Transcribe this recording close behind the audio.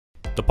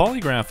The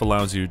polygraph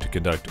allows you to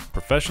conduct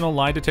professional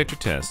lie detector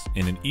tests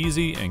in an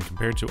easy and,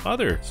 compared to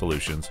other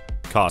solutions,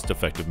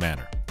 cost-effective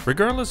manner.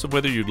 Regardless of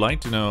whether you'd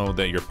like to know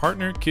that your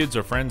partner, kids,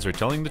 or friends are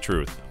telling the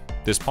truth,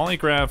 this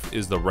polygraph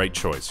is the right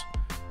choice.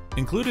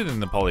 Included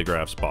in the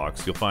polygraph's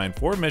box, you'll find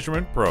 4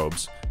 measurement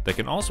probes that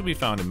can also be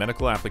found in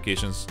medical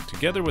applications,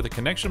 together with a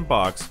connection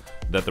box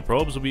that the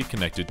probes will be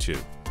connected to.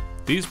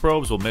 These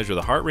probes will measure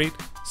the heart rate,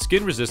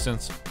 skin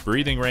resistance,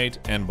 breathing rate,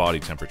 and body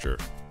temperature.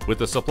 With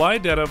the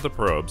supplied data of the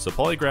probes, the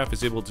polygraph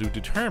is able to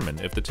determine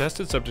if the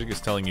tested subject is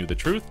telling you the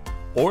truth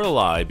or a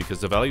lie, because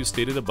the values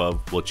stated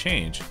above will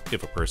change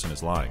if a person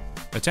is lying.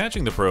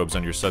 Attaching the probes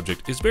on your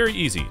subject is very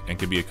easy and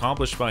can be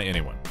accomplished by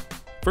anyone.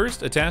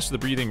 First, attach the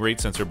breathing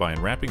rate sensor by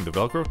unwrapping the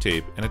Velcro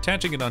tape and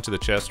attaching it onto the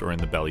chest or in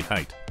the belly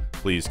height.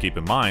 Please keep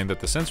in mind that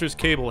the sensor's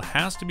cable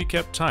has to be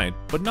kept tight,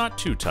 but not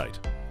too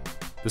tight.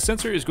 The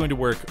sensor is going to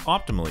work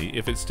optimally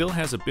if it still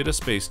has a bit of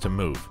space to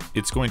move.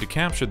 It's going to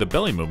capture the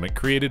belly movement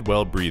created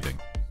while breathing.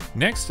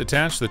 Next,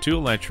 attach the 2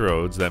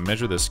 electrodes that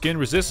measure the skin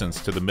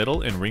resistance to the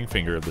middle and ring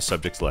finger of the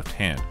subject's left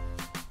hand.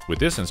 With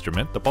this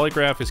instrument, the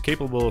polygraph is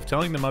capable of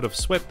telling the amount of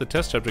sweat the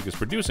test subject is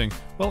producing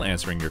while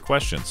answering your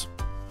questions.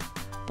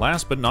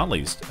 Last but not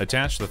least,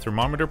 attach the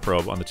thermometer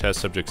probe on the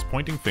test subject's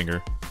pointing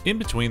finger in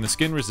between the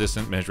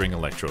skin-resistant measuring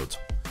electrodes.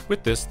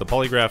 With this, the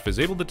polygraph is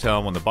able to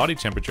tell when the body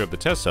temperature of the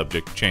test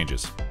subject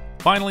changes.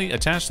 Finally,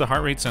 attach the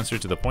heart rate sensor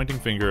to the pointing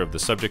finger of the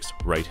subject's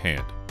right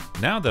hand.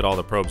 Now that all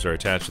the probes are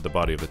attached to the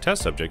body of the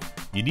test subject,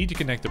 you need to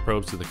connect the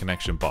probes to the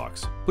connection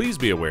box. Please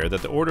be aware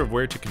that the order of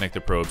where to connect the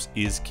probes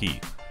is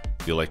key.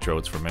 The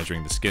electrodes for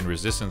measuring the skin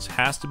resistance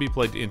has to be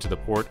plugged into the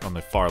port on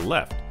the far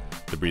left.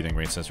 The breathing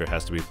rate sensor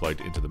has to be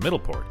plugged into the middle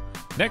port.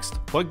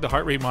 Next, plug the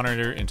heart rate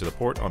monitor into the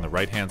port on the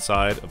right-hand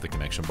side of the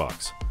connection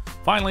box.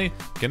 Finally,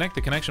 connect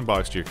the connection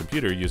box to your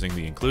computer using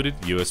the included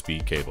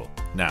USB cable.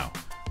 Now,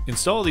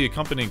 install the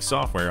accompanying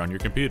software on your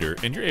computer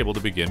and you're able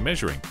to begin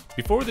measuring.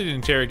 Before the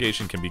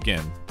interrogation can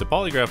begin, the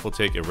polygraph will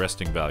take a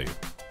resting value.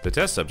 The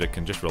test subject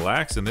can just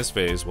relax in this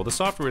phase while the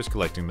software is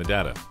collecting the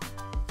data.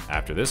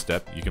 After this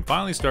step, you can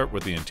finally start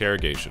with the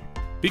interrogation.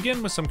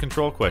 Begin with some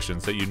control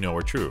questions that you know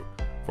are true.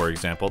 For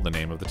example, the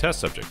name of the test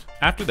subject.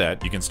 After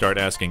that, you can start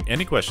asking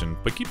any question,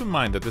 but keep in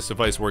mind that this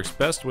device works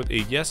best with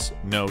a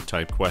yes/no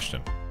type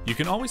question. You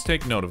can always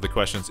take note of the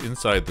questions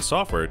inside the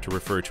software to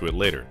refer to it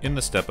later in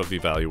the step of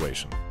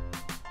evaluation.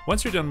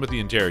 Once you're done with the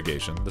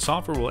interrogation, the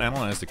software will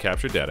analyze the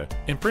captured data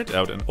and print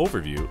out an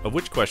overview of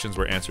which questions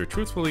were answered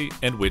truthfully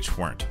and which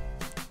weren't.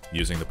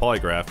 Using the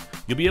polygraph,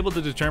 you'll be able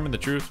to determine the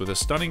truth with a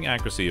stunning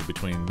accuracy of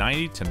between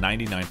 90 to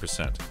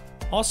 99%.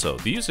 Also,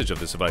 the usage of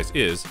this device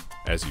is,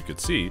 as you could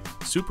see,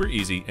 super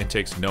easy and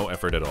takes no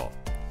effort at all.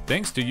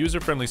 Thanks to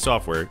user-friendly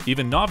software,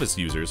 even novice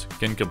users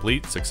can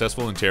complete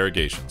successful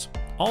interrogations.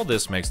 All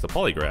this makes the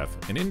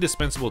polygraph an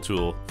indispensable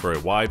tool for a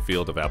wide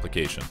field of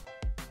application.